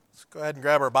Let's go ahead and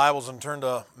grab our Bibles and turn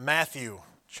to Matthew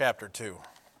chapter 2.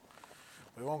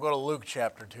 We won't go to Luke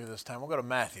chapter 2 this time. We'll go to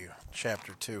Matthew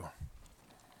chapter 2.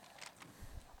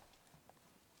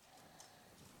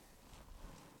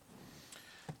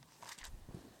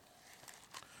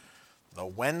 The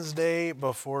Wednesday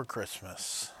before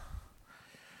Christmas.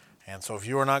 And so if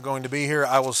you are not going to be here,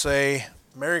 I will say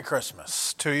Merry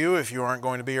Christmas to you if you aren't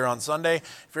going to be here on Sunday.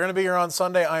 If you're going to be here on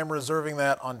Sunday, I am reserving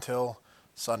that until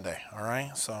Sunday, all right?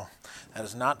 So that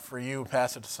is not for you.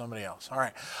 Pass it to somebody else. All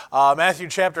right. Matthew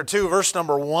chapter 2, verse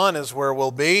number 1 is where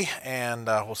we'll be, and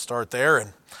we'll start there.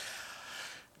 And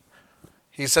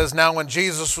he says, "Now when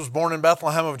Jesus was born in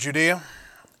Bethlehem of Judea,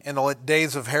 in the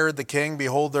days of Herod the king,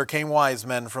 behold, there came wise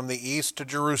men from the east to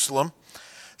Jerusalem,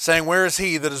 saying, Where is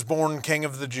he that is born King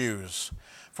of the Jews?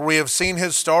 For we have seen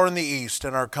his star in the east,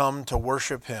 and are come to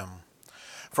worship him.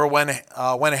 For when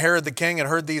Herod the king had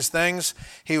heard these things,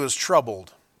 he was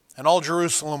troubled, and all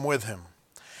Jerusalem with him.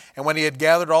 And when he had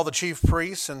gathered all the chief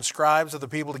priests and scribes of the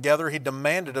people together, he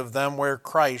demanded of them where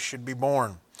Christ should be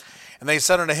born. And they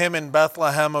said unto him, In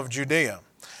Bethlehem of Judea.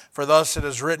 For thus it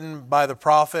is written by the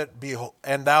prophet, Behold,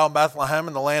 and thou, Bethlehem,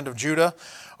 in the land of Judah,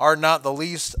 art not the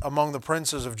least among the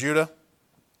princes of Judah.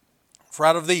 For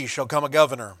out of thee shall come a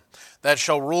governor, that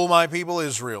shall rule my people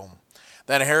Israel.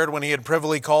 Then Herod, when he had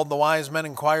privily called the wise men,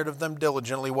 inquired of them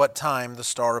diligently what time the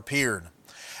star appeared.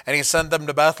 And he sent them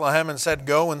to Bethlehem, and said,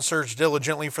 Go and search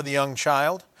diligently for the young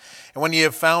child. And when ye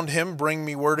have found him, bring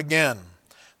me word again,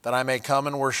 that I may come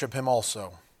and worship him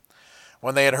also.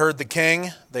 When they had heard the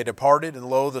king, they departed, and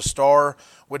lo, the star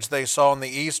which they saw in the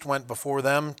east went before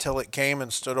them, till it came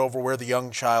and stood over where the young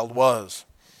child was.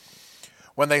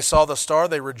 When they saw the star,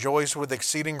 they rejoiced with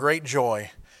exceeding great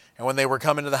joy. And when they were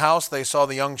come into the house, they saw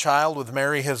the young child with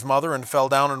Mary his mother, and fell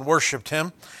down and worshipped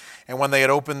him. And when they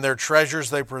had opened their treasures,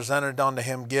 they presented unto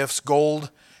him gifts, gold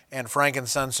and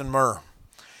frankincense and myrrh.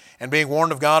 And being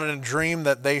warned of God in a dream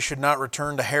that they should not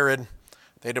return to Herod,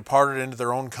 they departed into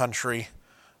their own country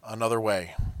another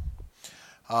way."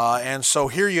 And so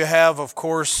here you have, of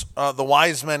course, the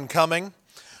wise men coming.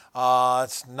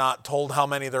 It's not told how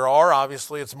many there are.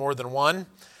 Obviously, it's more than one.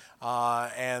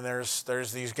 And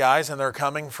there's these guys, and they're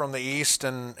coming from the east,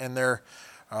 and they're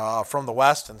from the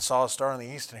west, and saw a star in the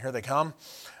east, and here they come.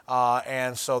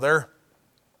 And so they're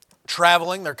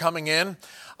traveling, they're coming in.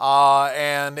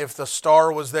 And if the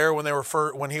star was there when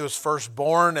he was first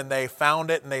born, and they found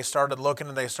it, and they started looking,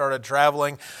 and they started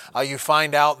traveling, you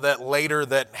find out that later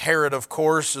that Herod, of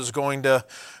course, is going to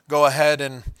go ahead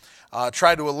and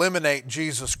try to eliminate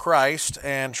Jesus Christ,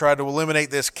 and try to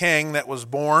eliminate this king that was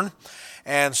born.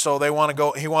 And so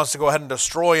he wants to go ahead and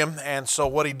destroy him. And so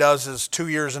what he does is 2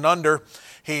 years and under,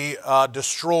 he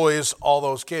destroys all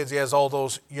those kids. He has all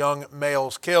those young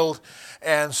males killed.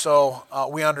 And so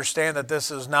we understand that this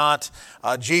is not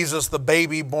Jesus, the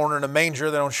baby born in a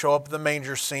manger. They don't show up at the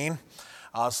manger scene.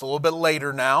 It's a little bit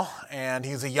later now. And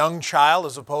he's a young child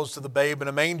as opposed to the babe in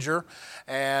a manger.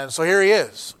 And so here he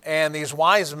is. And these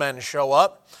wise men show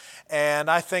up. And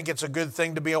I think it's a good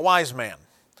thing to be a wise man.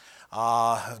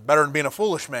 Better than being a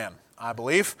foolish man, I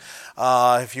believe.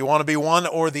 If you want to be one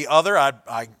or the other,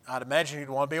 I'd imagine you'd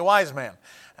want to be a wise man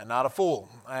and not a fool.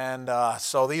 And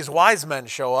so these wise men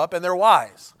show up, and they're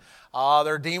wise.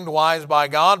 They're deemed wise by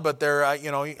God, but they're,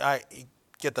 I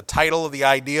get the title of the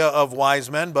idea of wise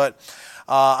men, but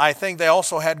I think they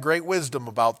also had great wisdom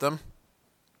about them.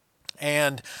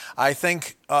 And I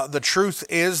think the truth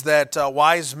is that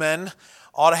wise men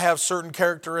ought to have certain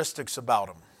characteristics about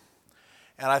them.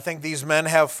 And I think these men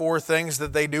have 4 things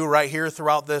that they do right here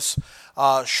throughout this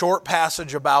short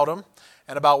passage about them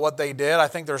and about what they did. I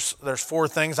think there's 4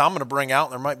 things I'm going to bring out.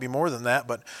 There might be more than that,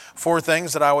 but 4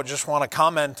 things that I would just want to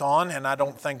comment on, and I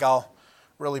don't think I'll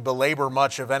really belabor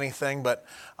much of anything, but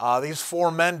these 4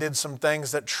 men did some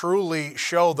things that truly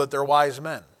show that they're wise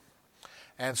men.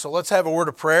 And so let's have a word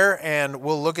of prayer, and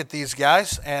we'll look at these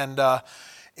guys and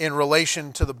in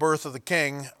relation to the birth of the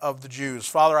King of the Jews.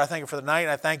 Father, I thank you for the night.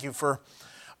 I thank you for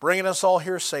bringing us all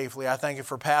here safely. I thank you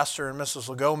for Pastor and Mrs.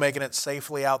 Legault making it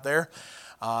safely out there.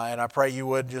 And I pray you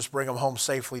would just bring them home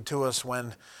safely to us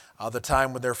when the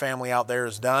time with their family out there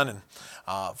is done.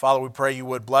 And Father, we pray you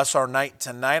would bless our night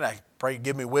tonight. I pray you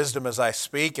give me wisdom as I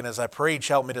speak. And as I preach,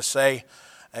 help me to say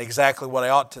exactly what I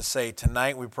ought to say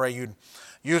tonight. We pray you'd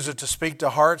use it to speak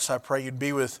to hearts. I pray you'd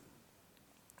be with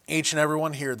each and every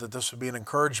one here, that this would be an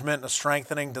encouragement and a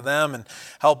strengthening to them, and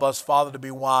help us, Father, to be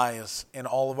wise in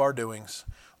all of our doings.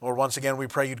 Lord, once again, we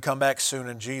pray you'd come back soon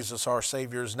in Jesus, our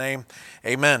Savior's name.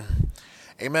 Amen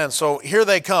Amen. So here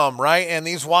they come, right? And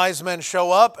these wise men show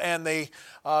up, and they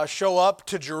show up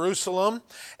to Jerusalem,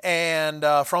 and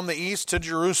from the east to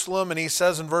Jerusalem. And he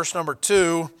says in verse number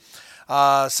 2,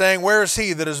 saying, "Where is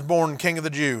he that is born King of the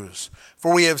Jews?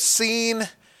 For we have seen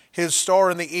his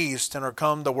star in the east and are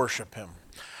come to worship him."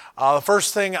 The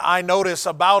first thing I notice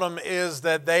about them is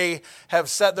that they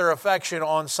have set their affection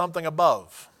on something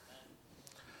above.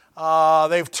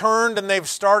 They've turned and they've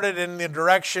started in the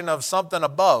direction of something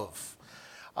above.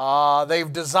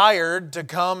 They've desired to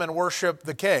come and worship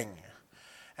the King.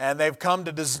 And they've come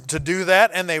to do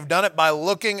that, and they've done it by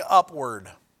looking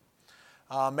upward.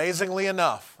 Amazingly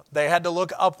enough, they had to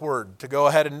look upward to go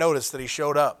ahead and notice that he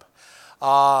showed up.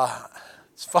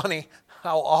 It's funny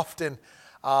how often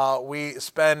we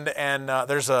spend, and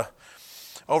there's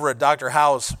over at Dr.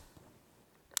 Howe's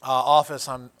office,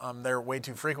 I'm there way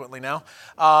too frequently now,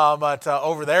 but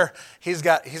over there, he's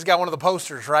got one of the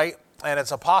posters, right? And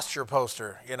it's a posture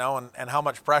poster, and how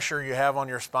much pressure you have on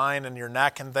your spine and your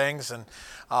neck and things and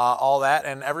all that.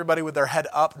 And everybody with their head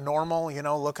up normal,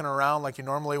 looking around like you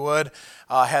normally would,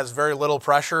 has very little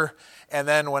pressure. And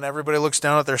then when everybody looks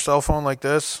down at their cell phone like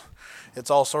this, it's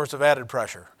all sorts of added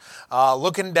pressure.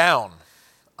 Looking down,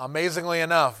 amazingly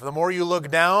enough, the more you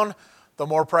look down, the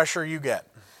more pressure you get.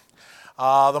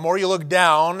 The more you look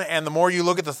down and the more you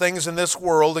look at the things in this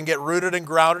world and get rooted and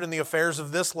grounded in the affairs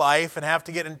of this life and have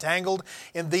to get entangled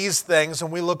in these things,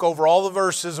 and we look over all the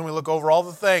verses and we look over all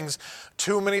the things,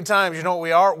 too many times, you know what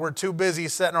we are? We're too busy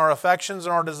setting our affections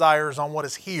and our desires on what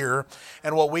is here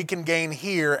and what we can gain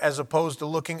here, as opposed to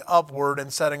looking upward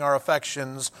and setting our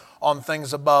affections on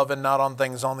things above and not on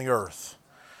things on the earth.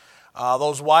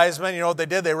 Those wise men, you know what they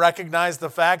did? They recognized the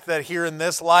fact that here in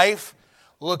this life,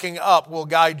 looking up will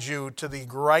guide you to the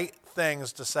right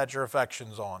things to set your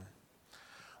affections on.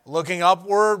 Looking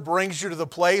upward brings you to the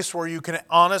place where you can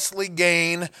honestly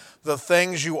gain the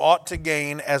things you ought to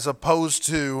gain, as opposed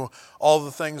to all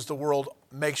the things the world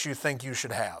makes you think you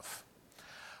should have.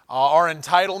 Our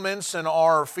entitlements and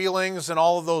our feelings and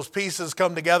all of those pieces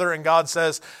come together, and God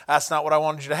says, "That's not what I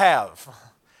wanted you to have."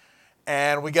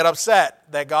 And we get upset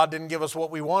that God didn't give us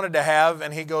what we wanted to have,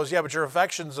 and he goes, "Yeah, but your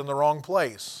affection's in the wrong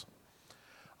place."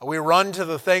 We run to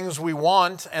the things we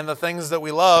want and the things that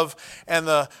we love, and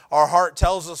our heart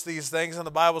tells us these things, and the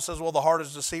Bible says, well, the heart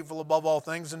is deceitful above all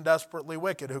things and desperately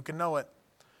wicked. Who can know it?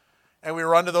 And we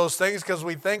run to those things because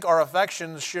we think our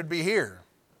affections should be here.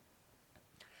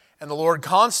 And the Lord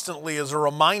constantly is a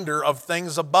reminder of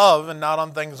things above and not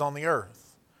on things on the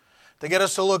earth, to get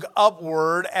us to look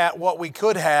upward at what we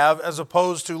could have, as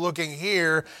opposed to looking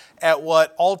here at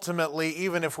what ultimately,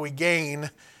 even if we gain,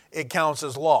 it counts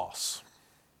as loss.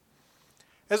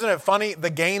 Isn't it funny? The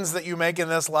gains that you make in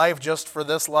this life, just for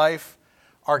this life,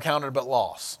 are counted but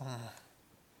loss.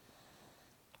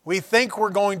 We think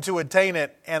we're going to attain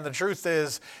it, and the truth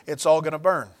is, it's all going to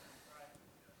burn.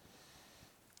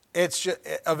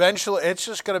 Eventually, it's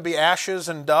just going to be ashes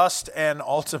and dust, and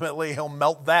ultimately, he'll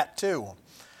melt that too,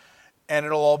 and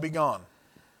it'll all be gone.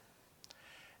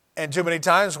 And too many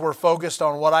times we're focused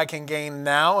on what I can gain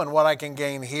now and what I can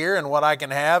gain here and what I can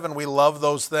have, and we love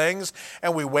those things,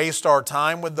 and we waste our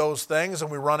time with those things, and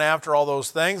we run after all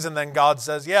those things, and then God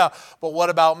says, yeah, but what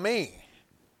about me?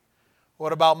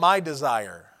 What about my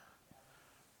desire?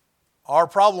 Our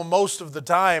problem most of the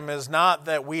time is not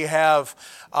that we have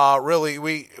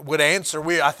we would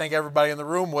answer, I think everybody in the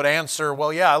room would answer,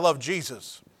 well, yeah, I love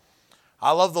Jesus.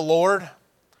 I love the Lord.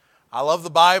 I love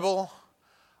the Bible.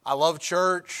 I love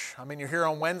church. I mean, you're here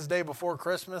on Wednesday before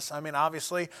Christmas. I mean,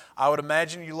 obviously, I would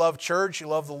imagine you love church, you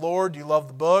love the Lord, you love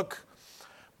the book.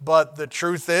 But the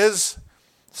truth is,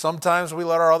 sometimes we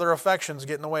let our other affections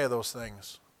get in the way of those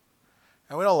things.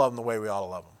 And we don't love them the way we ought to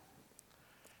love them.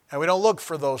 And we don't look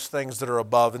for those things that are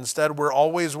above. Instead, we're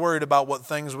always worried about what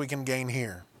things we can gain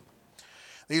here.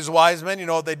 These wise men, you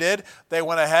know what they did? They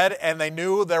went ahead and they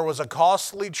knew there was a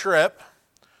costly trip.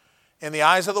 In the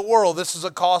eyes of the world, this is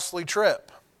a costly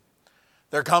trip.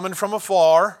 They're coming from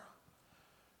afar.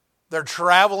 They're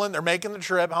traveling. They're making the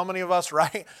trip. How many of us,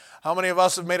 right? How many of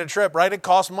us have made a trip, right? It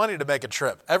costs money to make a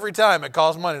trip. Every time it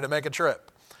costs money to make a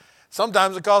trip.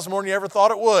 Sometimes it costs more than you ever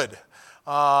thought it would.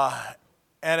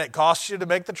 And it costs you to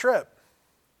make the trip.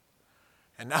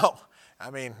 And now,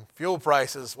 I mean, fuel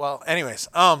prices, well, anyways,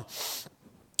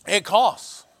 it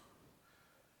costs.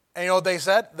 And you know what they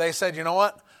said? They said, you know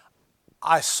what?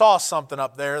 I saw something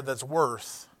up there that's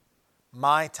worth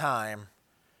my time,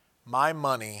 my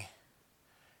money,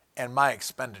 and my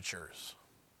expenditures.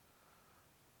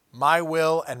 My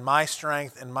will and my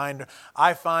strength and mind.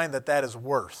 I find that is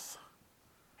worth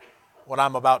what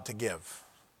I'm about to give.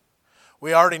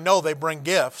 We already know they bring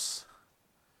gifts.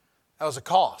 That was a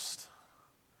cost.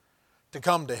 to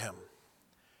come to him.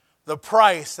 The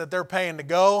price that they're paying to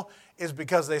go is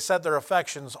because they set their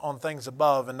affections on things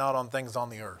above and not on things on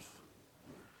the earth.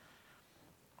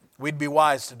 We'd be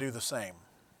wise to do the same.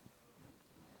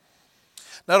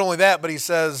 Not only that, but he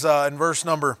says in verse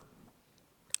number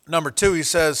 2, he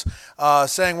says,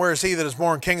 saying, where is he that is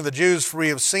born King of the Jews? For we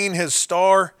have seen his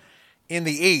star in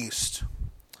the east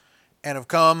and are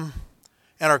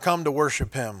come to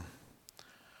worship him.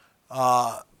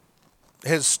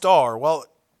 His star, well,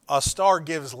 a star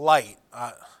gives light.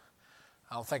 I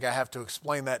don't think I have to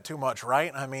explain that too much,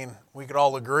 right? I mean, we could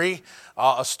all agree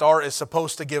a star is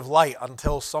supposed to give light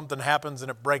until something happens and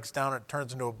it breaks down and it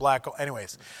turns into a black hole.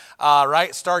 Anyways,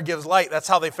 right? Star gives light. That's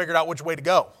how they figured out which way to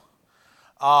go.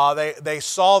 They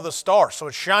saw the star, so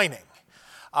it's shining.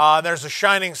 There's a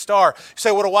shining star. You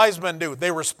say, what do wise men do?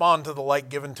 They respond to the light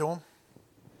given to them.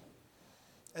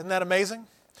 Isn't that amazing?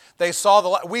 They saw the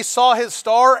light. We saw his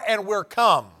star and we're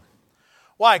come.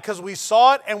 Why? Because we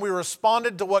saw it and we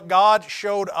responded to what God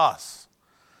showed us.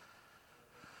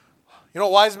 You know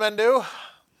what wise men do?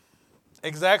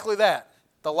 Exactly that.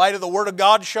 The light of the Word of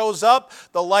God shows up.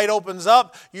 The light opens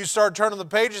up. You start turning the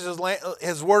pages.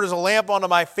 His Word is a lamp unto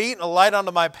my feet and a light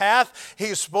unto my path.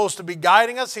 He's supposed to be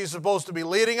guiding us. He's supposed to be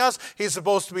leading us. He's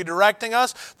supposed to be directing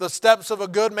us. The steps of a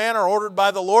good man are ordered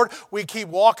by the Lord. We keep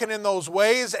walking in those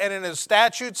ways and in His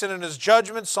statutes and in His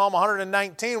judgments. Psalm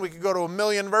 119, we could go to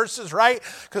 1,000,000 verses, right?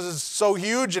 Because it's so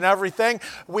huge and everything.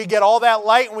 We get all that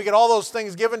light and we get all those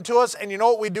things given to us. And you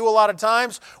know what we do a lot of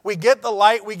times? We get the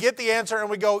light, we get the answer, and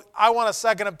we go, I want a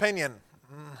second opinion.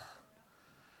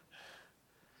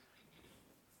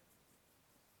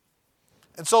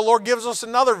 And so Lord gives us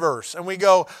another verse and we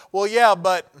go, well, yeah,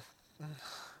 but,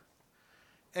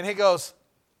 and He goes,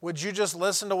 would you just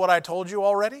listen to what I told you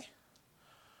already?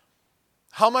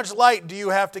 How much light do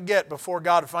you have to get before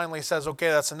God finally says, okay,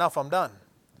 that's enough, I'm done?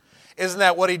 Isn't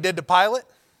that what He did to Pilate?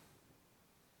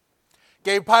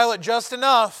 Gave Pilate just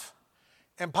enough,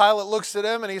 and Pilate looks at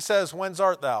him and he says, whence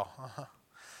art thou?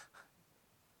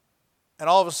 And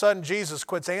all of a sudden, Jesus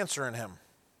quits answering him.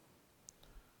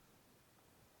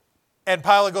 And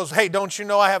Pilate goes, hey, don't you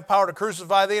know I have power to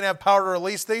crucify thee and have power to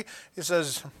release thee? He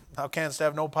says, thou canst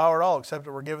have no power at all except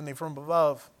that we're given thee from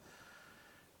above.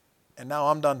 And now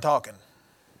I'm done talking.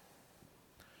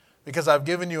 Because I've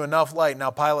given you enough light, now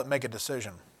Pilate, make a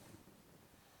decision.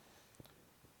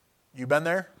 You been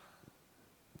there?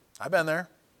 I've been there.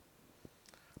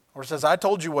 Or it says, I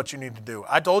told you what you need to do.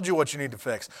 I told you what you need to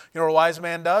fix. You know what a wise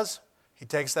man does? He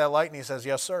takes that light and he says,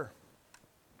 yes, sir.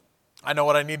 I know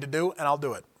what I need to do and I'll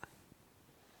do it.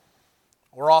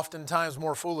 We're oftentimes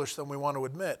more foolish than we want to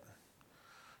admit.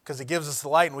 Because He gives us the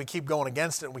light and we keep going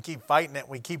against it and we keep fighting it and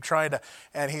we keep trying to,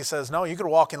 and He says, no, you could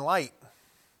walk in light.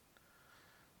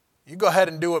 You go ahead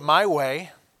and do it my way.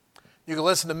 You can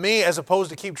listen to me as opposed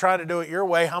to keep trying to do it your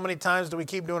way. How many times do we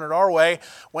keep doing it our way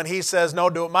when He says, no,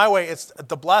 do it my way? It's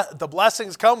the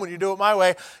blessings come when you do it my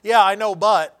way. Yeah, I know,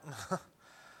 but...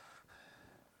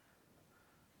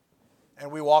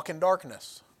 And we walk in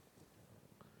darkness.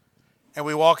 And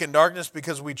we walk in darkness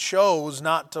because we chose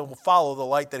not to follow the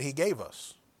light that He gave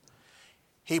us.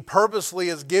 He purposely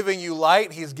is giving you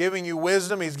light. He's giving you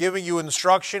wisdom. He's giving you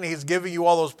instruction. He's giving you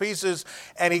all those pieces.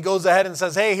 And He goes ahead and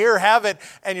says, hey, here, have it.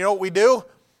 And you know what we do?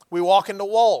 We walk into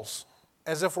walls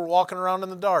as if we're walking around in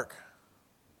the dark.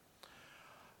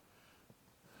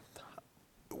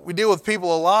 We deal with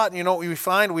people a lot. And you know what we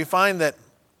find? We find that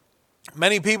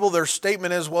many people, their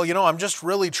statement is, well, you know, I'm just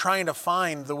really trying to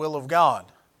find the will of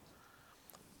God.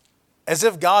 As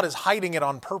if God is hiding it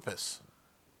on purpose.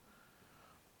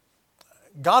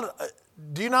 God,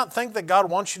 do you not think that God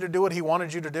wants you to do what He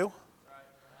wanted you to do?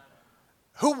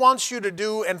 Who wants you to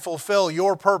do and fulfill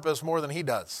your purpose more than He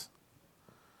does?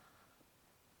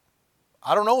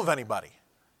 I don't know of anybody.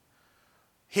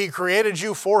 He created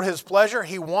you for His pleasure.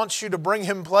 He wants you to bring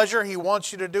Him pleasure. He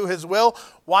wants you to do His will.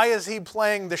 Why is He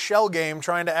playing the shell game,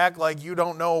 trying to act like you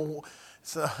don't know?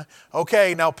 So,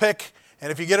 okay, now pick.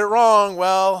 And if you get it wrong,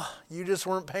 well, you just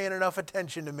weren't paying enough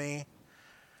attention to me.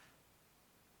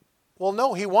 Well,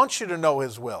 no, He wants you to know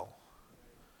His will.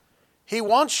 He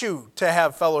wants you to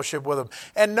have fellowship with Him.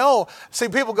 And no, see,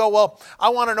 people go, well, I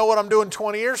want to know what I'm doing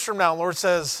 20 years from now. The Lord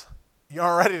says, you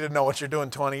aren't ready to know what you're doing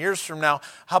 20 years from now.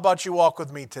 How about you walk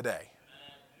with me today?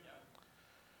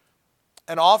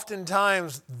 And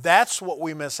oftentimes, that's what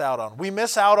we miss out on. We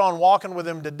miss out on walking with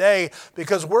Him today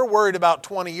because we're worried about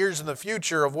 20 years in the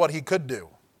future of what He could do.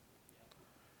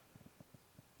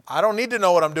 I don't need to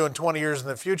know what I'm doing 20 years in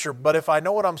the future, but if I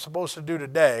know what I'm supposed to do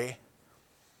today,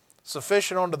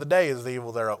 sufficient unto the day is the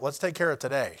evil thereof. Let's take care of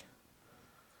today.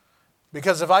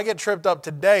 Because if I get tripped up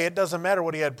today, it doesn't matter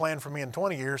what he had planned for me in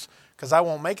 20 years because I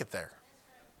won't make it there.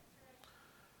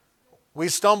 We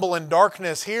stumble in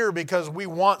darkness here because we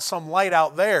want some light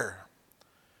out there.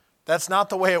 That's not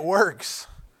the way it works.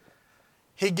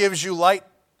 He gives you light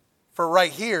for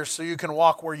right here so you can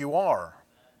walk where you are.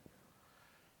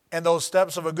 And those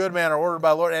steps of a good man are ordered by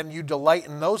the Lord, and you delight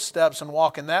in those steps and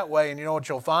walk in that way, and you know what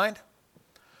you'll find?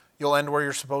 You'll end where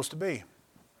you're supposed to be.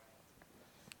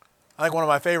 I think one of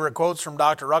my favorite quotes from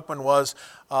Dr. Ruckman was,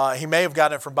 he may have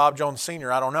gotten it from Bob Jones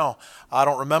Sr., I don't know. I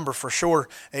don't remember for sure.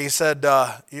 And he said,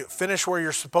 you finish where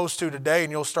you're supposed to today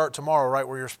and you'll start tomorrow right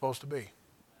where you're supposed to be.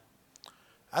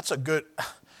 That's a good,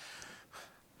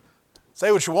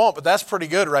 say what you want, but that's pretty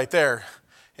good right there.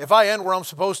 If I end where I'm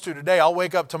supposed to today, I'll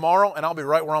wake up tomorrow and I'll be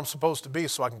right where I'm supposed to be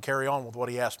so I can carry on with what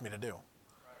he asked me to do.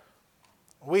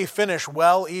 We finish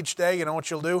well each day, you know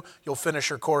what you'll do? You'll finish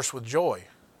your course with joy.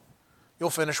 You'll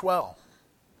finish well.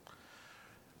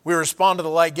 We respond to the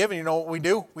light given. You know what we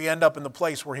do? We end up in the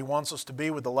place where he wants us to be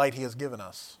with the light he has given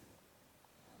us.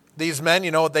 These men,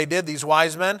 you know what they did? These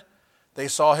wise men, they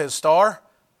saw his star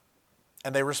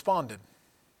and they responded.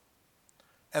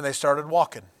 And they started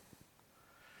walking.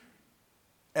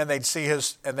 And they'd see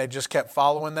his, and they just kept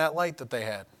following that light that they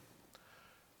had.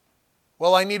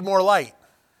 Well, I need more light.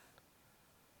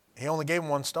 He only gave them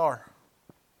one star.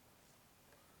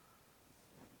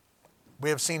 We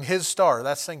have seen his star,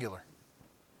 that's singular.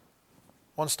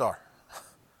 One star.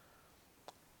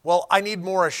 Well, I need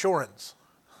more assurance.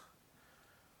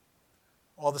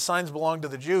 Well, the signs belong to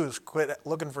the Jews. Quit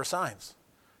looking for signs.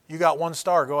 You got one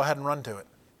star, go ahead and run to it.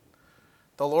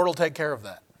 The Lord will take care of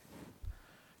that.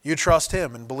 You trust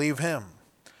him and believe him.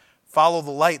 Follow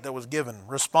the light that was given.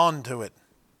 Respond to it.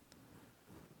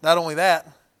 Not only that,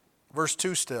 verse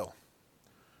 2 still.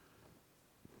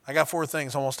 I got 4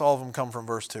 things. Almost all of them come from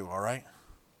verse 2, all right?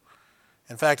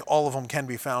 In fact, all of them can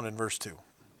be found in verse 2.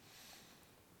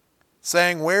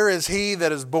 Saying, where is he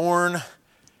that is born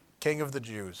King of the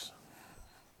Jews?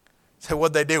 So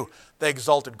what'd they do? They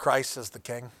exalted Christ as the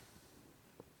king.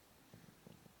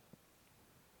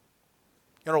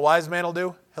 You know what a wise man will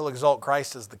do? He'll exalt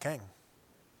Christ as the king.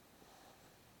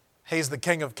 He's the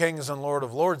King of kings and Lord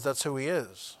of lords. That's who he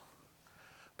is.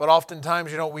 But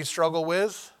oftentimes, you know what we struggle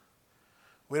with?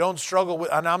 We don't struggle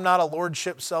with, and I'm not a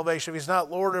lordship salvation. If he's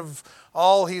not Lord of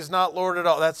all, he's not Lord at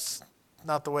all. That's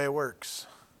not the way it works.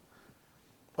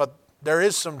 But there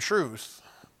is some truth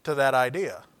to that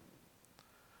idea.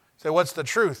 So what's the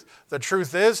truth? The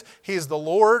truth is, he's the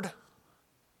Lord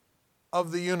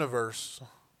of the universe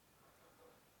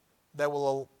that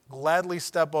will gladly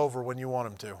step over when you want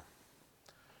him to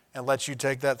and let you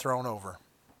take that throne over.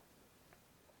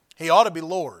 He ought to be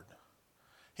Lord.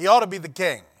 He ought to be the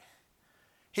king.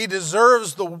 He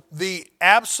deserves the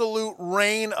absolute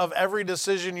reign of every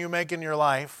decision you make in your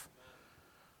life.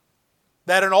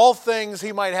 That in all things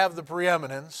he might have the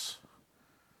preeminence.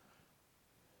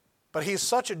 But he's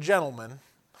such a gentleman.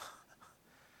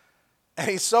 And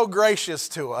he's so gracious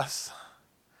to us.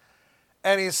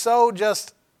 And he's so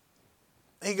just,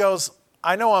 he goes,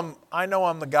 I know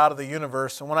I'm the God of the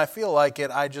universe, and when I feel like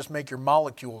it, I just make your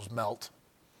molecules melt.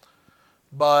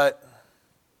 But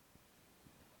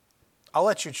I'll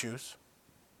let you choose.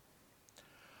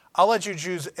 I'll let you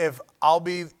choose if I'll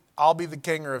be the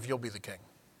king or if you'll be the king.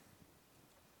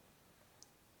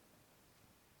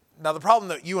 Now the problem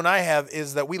that you and I have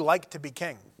is that we like to be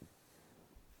king.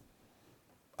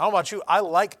 I don't know about you, I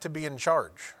like to be in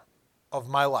charge of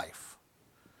my life.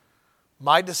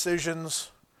 My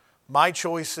decisions, my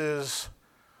choices,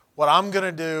 what I'm going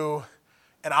to do,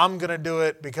 and I'm going to do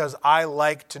it because I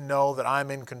like to know that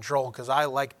I'm in control, because I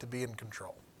like to be in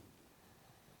control.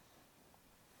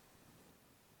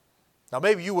 Now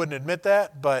maybe you wouldn't admit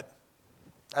that, but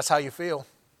that's how you feel.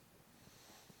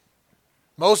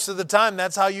 Most of the time,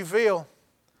 that's how you feel.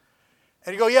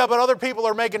 And you go, yeah, but other people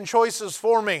are making choices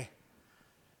for me.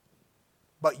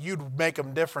 But you'd make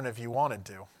them different if you wanted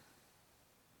to.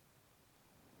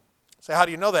 Say, how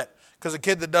do you know that? Because a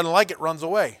kid that doesn't like it runs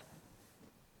away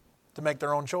to make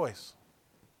their own choice.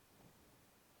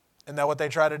 Isn't that what they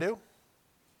try to do?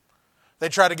 They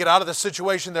try to get out of the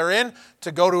situation they're in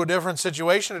to go to a different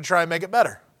situation to try and make it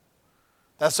better.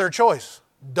 That's their choice.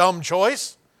 Dumb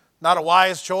choice, not a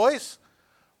wise choice,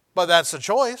 but that's a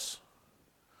choice.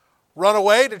 Run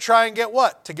away to try and get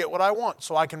what? To get what I want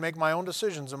so I can make my own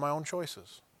decisions and my own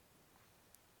choices.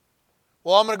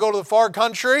 Well, I'm going to go to the far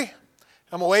country.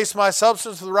 I'm going to waste my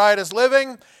substance with riotous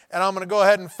living, and I'm going to go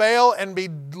ahead and fail and be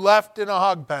left in a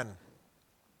hog pen.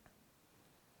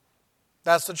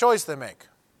 That's the choice they make.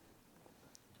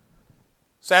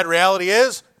 Sad reality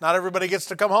is, not everybody gets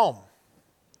to come home.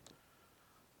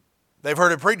 They've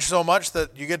heard it preached so much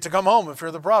that you get to come home if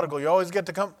you're the prodigal. You always get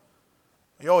to come.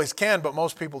 You always can, but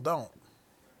most people don't.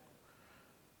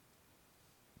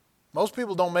 Most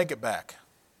people don't make it back.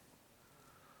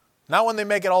 Not when they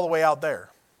make it all the way out there.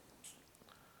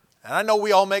 And I know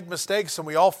we all make mistakes and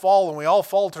we all fall and we all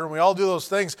falter and we all do those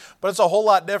things, but it's a whole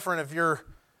lot different if you're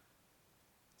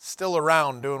still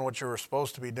around doing what you were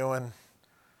supposed to be doing,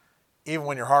 even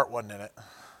when your heart wasn't in it,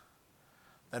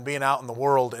 than being out in the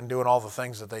world and doing all the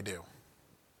things that they do.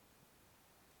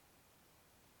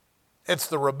 It's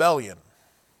the rebellion.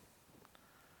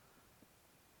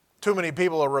 Too many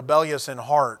people are rebellious in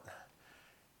heart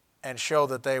and show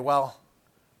that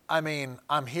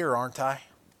I'm here, aren't I?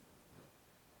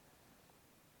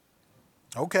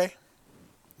 Okay,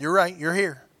 you're right, you're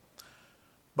here.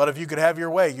 But if you could have your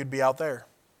way, you'd be out there.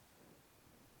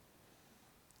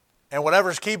 And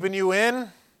whatever's keeping you in,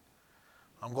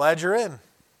 I'm glad you're in.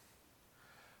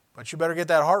 But you better get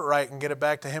that heart right and get it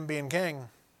back to Him being king.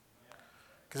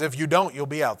 Because if you don't, you'll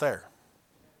be out there.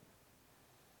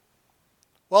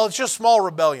 Well, it's just small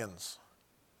rebellions.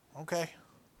 Okay.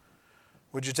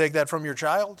 Would you take that from your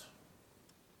child?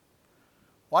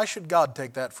 Why should God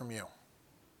take that from you?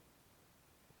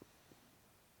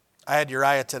 I had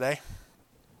Uriah today.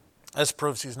 This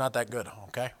proves he's not that good,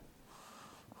 okay?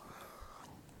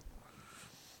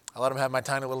 I let him have my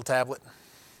tiny little tablet.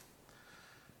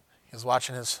 He was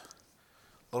watching his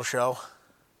little show.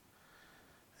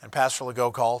 And Pastor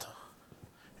Legault called.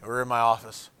 We were in my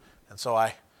office. And so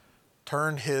I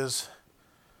turned his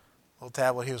little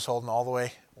tablet he was holding all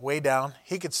the way down.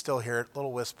 He could still hear it,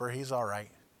 little whisper. He's all right.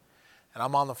 And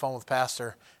I'm on the phone with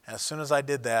Pastor. And as soon as I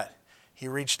did that, he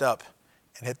reached up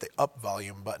and hit the up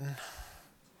volume button.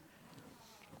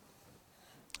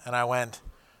 And I went,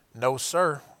 "No,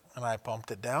 sir." And I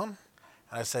pumped it down.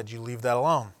 And I said, "You leave that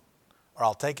alone or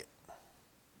I'll take it."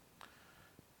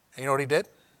 And you know what he did?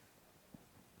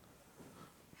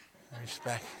 He reached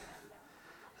back.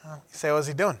 You say, "What's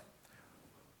he doing?"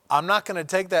 I'm not going to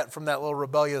take that from that little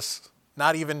rebellious,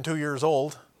 not even 2 years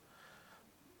old.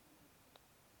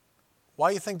 Why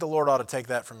do you think the Lord ought to take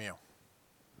that from you?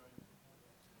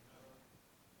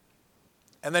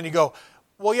 And then you go,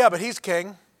 "Well, yeah, but He's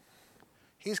king."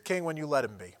 He's king when you let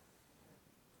Him be.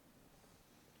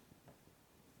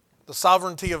 The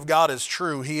sovereignty of God is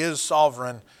true. He is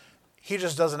sovereign. He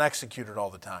just doesn't execute it all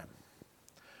the time.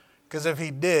 Because if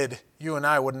He did, you and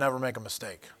I would never make a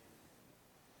mistake.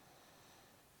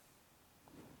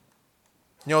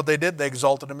 You know what they did? They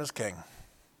exalted Him as king.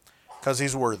 Because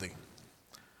He's worthy.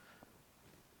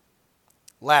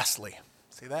 Lastly.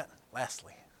 See that?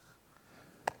 Lastly.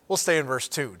 We'll stay in verse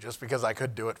 2, just because I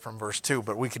could do it from verse 2,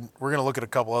 but we're going to look at a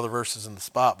couple other verses in the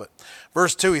spot. But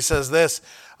verse 2, he says this,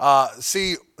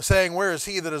 saying, "Where is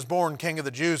He that is born King of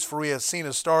the Jews? For we have seen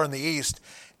His star in the east,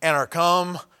 and are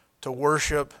come to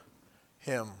worship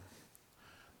Him."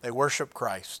 They worship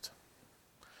Christ.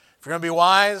 If you're going to be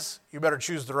wise, you better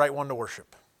choose the right one to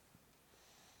worship.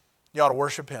 You ought to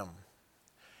worship Him.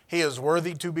 He is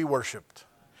worthy to be worshiped.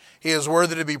 He is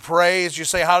worthy to be praised. You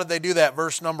say, how did they do that?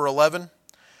 Verse number 11.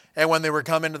 "And when they were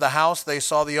come into the house, they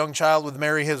saw the young child with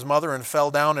Mary his mother, and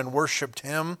fell down and worshipped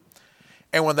Him.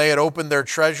 And when they had opened their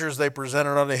treasures, they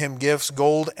presented unto Him gifts,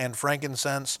 gold and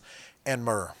frankincense and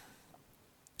myrrh."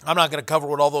 I'm not going to cover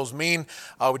what all those mean.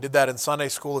 We did that in Sunday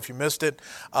school if you missed it.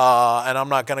 And I'm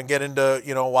not going to get into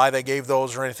why they gave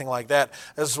those or anything like that.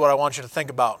 This is what I want you to think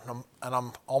about, and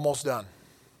I'm almost done.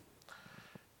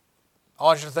 I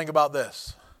want you to think about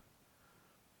this.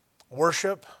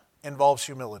 Worship involves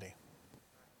humility.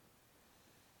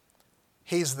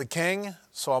 He's the king,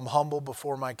 so I'm humble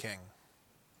before my king.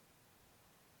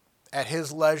 At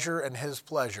His leisure and His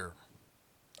pleasure,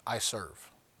 I serve.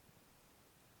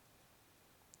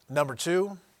 Number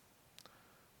 2,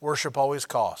 worship always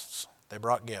costs. They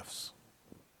brought gifts.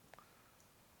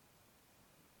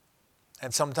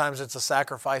 And sometimes it's a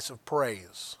sacrifice of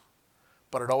praise,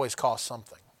 but it always costs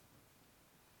something.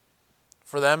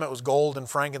 For them, it was gold and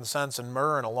frankincense and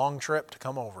myrrh and a long trip to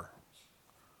come over.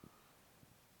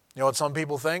 You know what some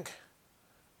people think?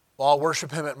 Well, I'll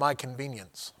worship Him at my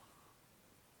convenience.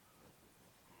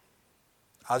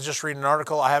 I was just reading an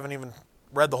article. I haven't even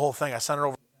read the whole thing. I sent it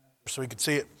over so we could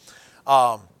see it.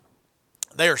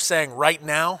 They are saying right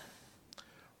now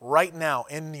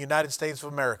in the United States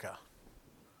of America,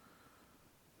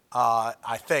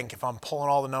 I think, if I'm pulling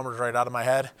all the numbers right out of my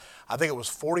head, I think it was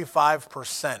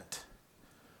 45%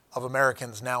 of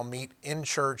Americans now meet in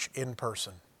church in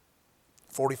person.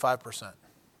 45%.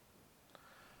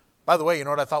 By the way, you know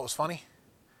what I thought was funny?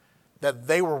 That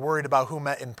they were worried about who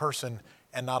met in person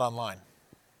and not online.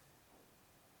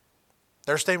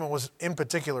 Their statement was, in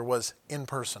particular, was in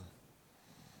person.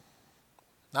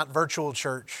 not virtual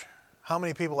church. How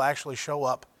many people actually show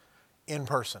up in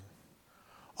person?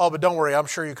 Oh, but don't worry, I'm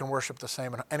sure you can worship the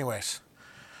same. Anyways,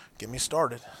 get me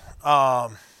started.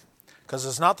 Because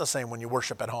it's not the same when you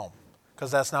worship at home.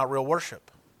 Because that's not real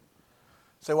worship.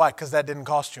 Say why? Because that didn't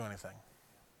cost you anything.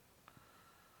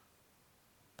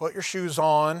 Put your shoes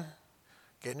on,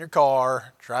 get in your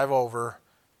car, drive over,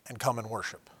 and come and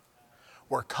worship.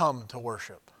 We're come to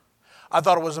worship. I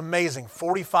thought it was amazing.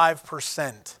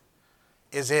 45%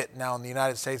 is it now in the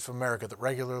United States of America that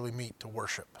regularly meet to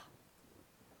worship.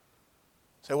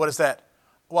 Say, what is that?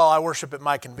 Well, I worship at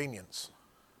my convenience.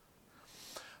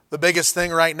 The biggest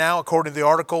thing right now, according to the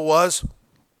article, was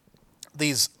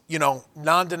these,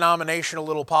 non-denominational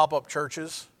little pop-up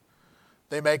churches.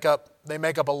 They make up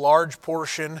a large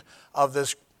portion of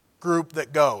this group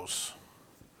that goes.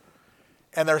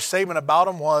 And their statement about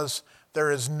them was,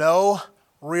 there is no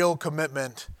real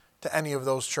commitment to any of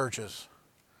those churches.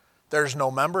 There's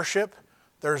no membership,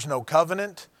 there's no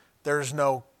covenant, there's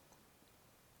no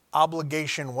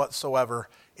obligation whatsoever.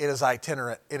 It is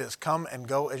itinerant. It is come and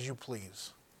go as you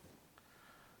please.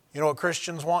 You know what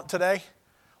Christians want today?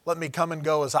 Let me come and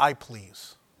go as I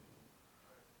please.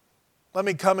 Let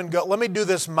me come and go. Let me do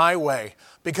this my way.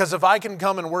 Because if I can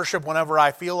come and worship whenever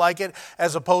I feel like it,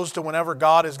 as opposed to whenever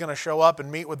God is going to show up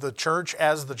and meet with the church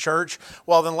as the church,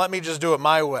 well, then let me just do it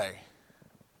my way.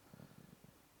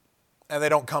 And they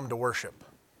don't come to worship.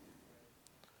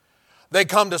 They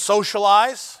come to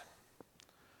socialize.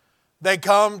 They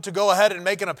come to go ahead and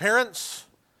make an appearance.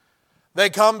 They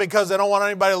come because they don't want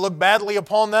anybody to look badly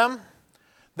upon them.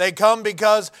 They come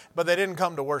but they didn't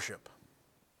come to worship.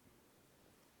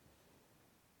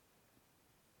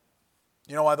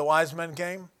 You know why the wise men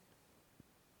came?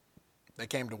 They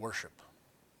came to worship.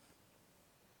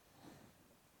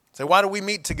 Say, why do we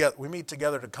meet together? We meet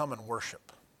together to come and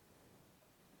worship.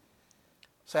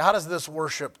 Say, how does this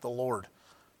worship the Lord?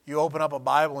 You open up a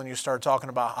Bible and you start talking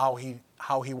about how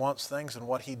he wants things and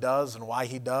what he does and why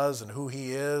he does and who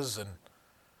he is. And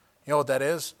you know what that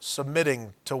is?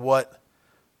 Submitting to what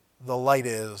the light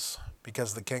is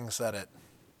because the king said it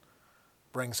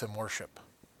brings him worship.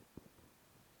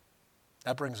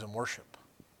 That brings him worship.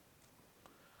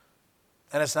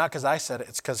 And it's not because I said it,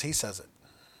 it's because he says it.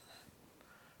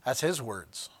 That's his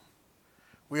words.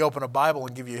 We open a Bible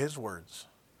and give you his words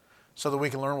so that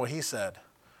we can learn what he said,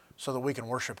 so that we can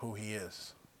worship who he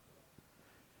is.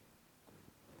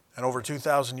 And over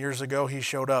 2,000 years ago, he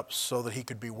showed up so that he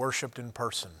could be worshiped in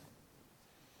person.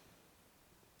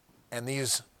 And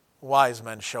these wise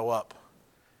men show up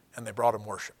and they brought him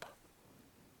worship.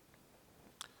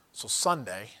 So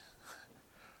Sunday,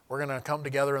 we're going to come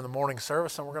together in the morning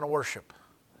service and we're going to worship.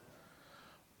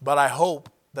 But I hope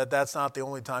that that's not the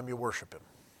only time you worship him.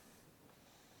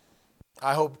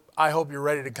 I hope you're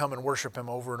ready to come and worship him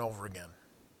over and over again.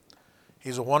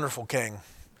 He's a wonderful king,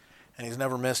 and he's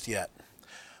never missed yet.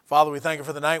 Father, we thank you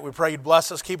for the night. We pray you'd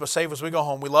bless us, keep us safe as we go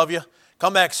home. We love you.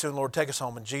 Come back soon, Lord. Take us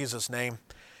home in Jesus' name.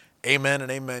 Amen and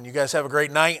amen. You guys have a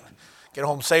great night. Get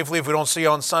home safely. If we don't see you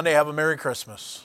on Sunday, have a Merry Christmas.